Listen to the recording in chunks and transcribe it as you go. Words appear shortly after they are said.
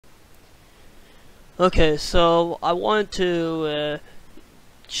Okay, so I wanted to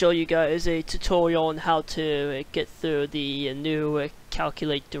show you guys a tutorial on how to get through the new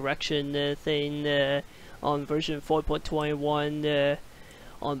calculate direction thing on version 4.21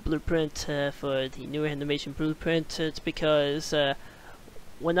 on Blueprint for the new animation Blueprint. It's because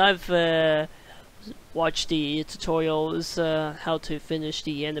when I've watched the tutorials how to finish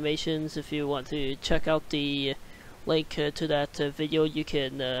the animations, if you want to check out the link to that video, you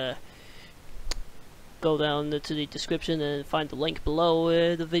can go down to the description and find the link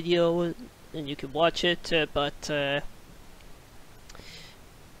below the video and you can watch it, but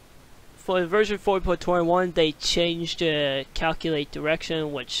for version 4.21 they changed calculate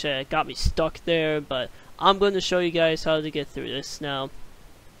direction, which got me stuck there, but I'm going to show you guys how to get through this now.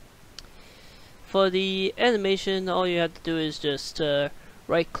 For the animation, all you have to do is just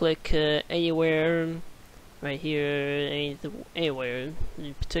right click anywhere, right here, anywhere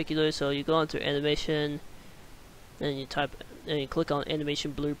in particular. So you go into animation, and you click on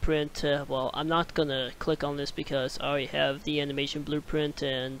animation blueprint. Well, I'm not gonna click on this because I already have the animation blueprint,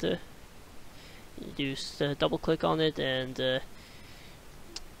 and you just double click on it, and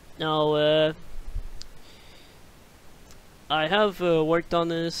now I have worked on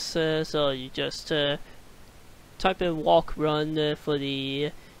this, so you just type in walk run for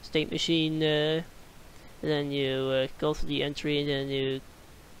the state machine, and then you go to the entry, and then you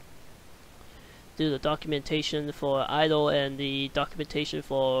do the documentation for idle and the documentation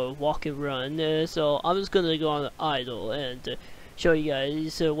for walk and run. So I'm just gonna go on idle and show you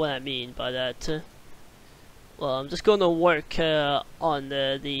guys what I mean by that. Well, I'm just gonna work on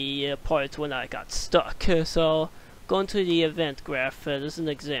the part when I got stuck. So go into the event graph. This is an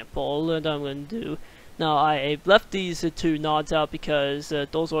example that I'm gonna do. Now I left these two nodes out because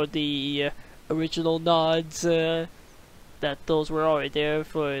those are the original nodes, that those were already there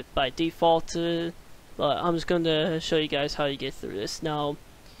for by default, but I'm just going to show you guys how you get through this. Now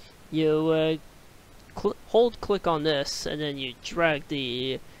you click on this, and then you drag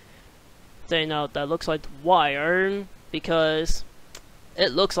the thing out that looks like the wire, because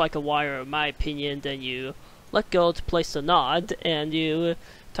it looks like a wire in my opinion. Then you let go to place the node, and you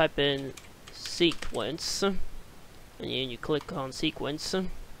type in sequence, and you click on sequence.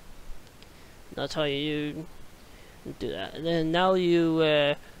 That's how you do that. And then now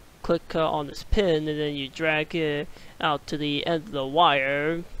you click on this pin, and then you drag it out to the end of the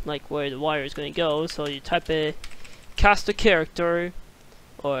wire, like where the wire is going to go. So you type a cast a character,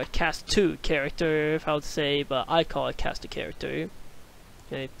 or cast to character, if I would say, but I call it cast a character.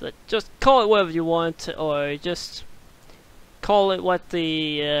 Okay, but just call it whatever you want, or just call it what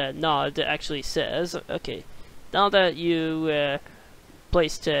the node actually says. Okay, now that you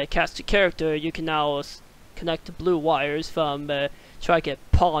placed cast to character, you can now connect the blue wires from try to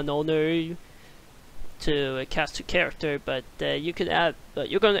get pawn owner to cast to character, but you can add, but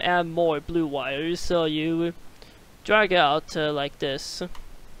you're going to add more blue wires. So you drag out like this,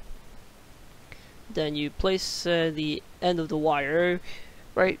 then you place the end of the wire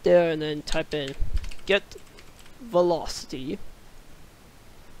right there, and then type in get velocity.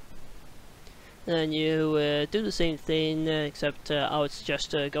 Then you do the same thing, except how it's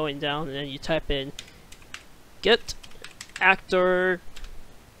just going down, and then you type in get actor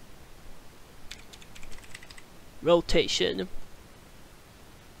rotation,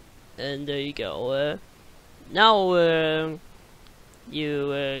 and there you go. Now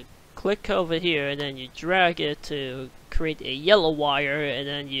you click over here, and then you drag it to create a yellow wire, and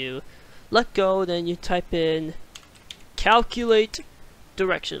then you let go, then you type in calculate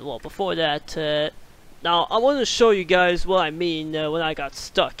direction. Well, before that, now I want to show you guys what I mean when I got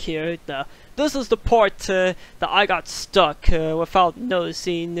stuck here. Now, this is the part that I got stuck without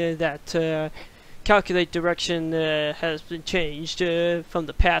noticing that calculate direction has been changed from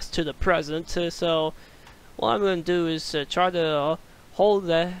the past to the present. So what I'm going to do is try to hold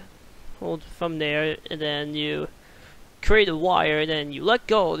from there, and then you create a wire, and then you let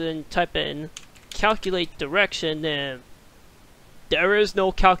go, then type in calculate direction, and there is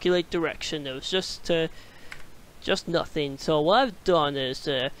no calculate direction. It was just nothing. So what I've done is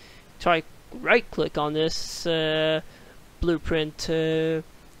try right click on this blueprint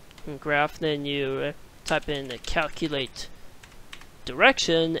graph, then you type in calculate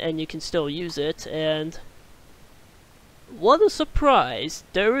direction, and you can still use it. And what a surprise,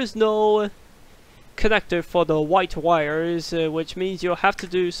 there is no connector for the white wires, which means you'll have to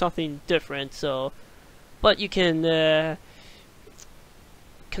do something different. So, but you can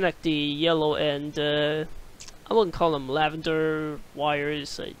connect the yellow and I wouldn't call them lavender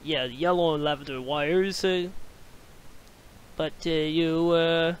wires, yeah, yellow and lavender wires, but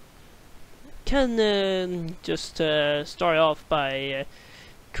you can just start off by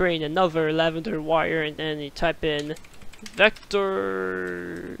creating another lavender wire, and then you type in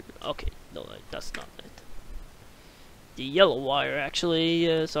vector. Okay, no, that's not it. The yellow wire,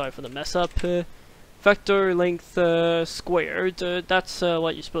 actually. Sorry for the mess up. Vector length squared. That's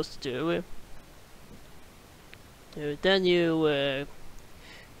what you're supposed to do. Then you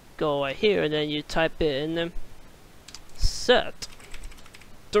go right here, and then you type in set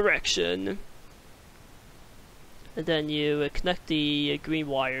direction, and then you connect the green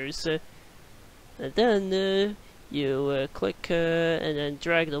wires, and then you click and then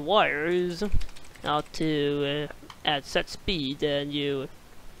drag the wires out to add set speed, and you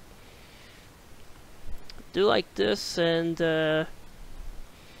do like this, and there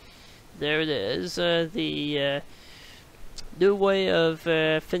it is, the new way of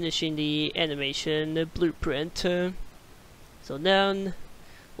finishing the animation blueprint. So then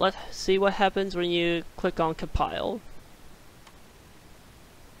let's see what happens when you click on compile.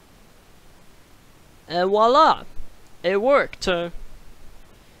 And voila! It worked! It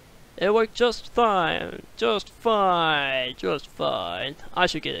worked just fine. Just fine. Just fine. I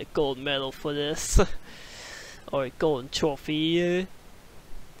should get a gold medal for this. Or a golden trophy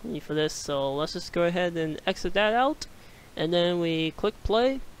for this. So let's just go ahead and exit that out. And then we click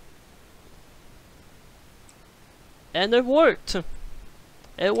play. And it worked!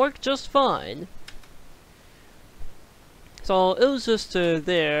 It worked just fine. So it was just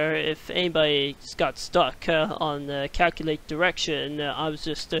there, if anybody just got stuck on calculate direction. I was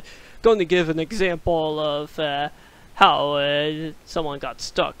just going to give an example of how someone got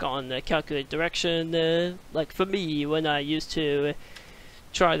stuck on calculate direction. Like for me, when I used to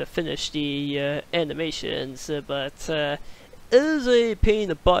try to finish the animations, but it is a pain in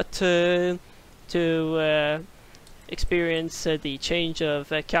the butt to experience the change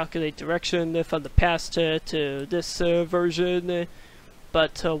of calculate direction from the past to this version.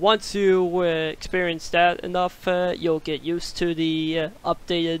 But once you experience that enough, you'll get used to the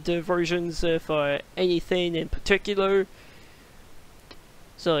updated versions for anything in particular.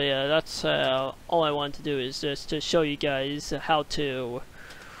 So yeah, that's all I want to do, is just to show you guys how to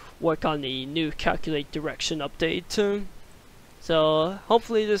work on the new calculate direction update. So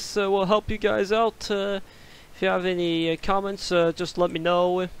hopefully this will help you guys out. If you have any comments, just let me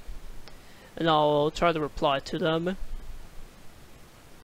know, and I'll try to reply to them.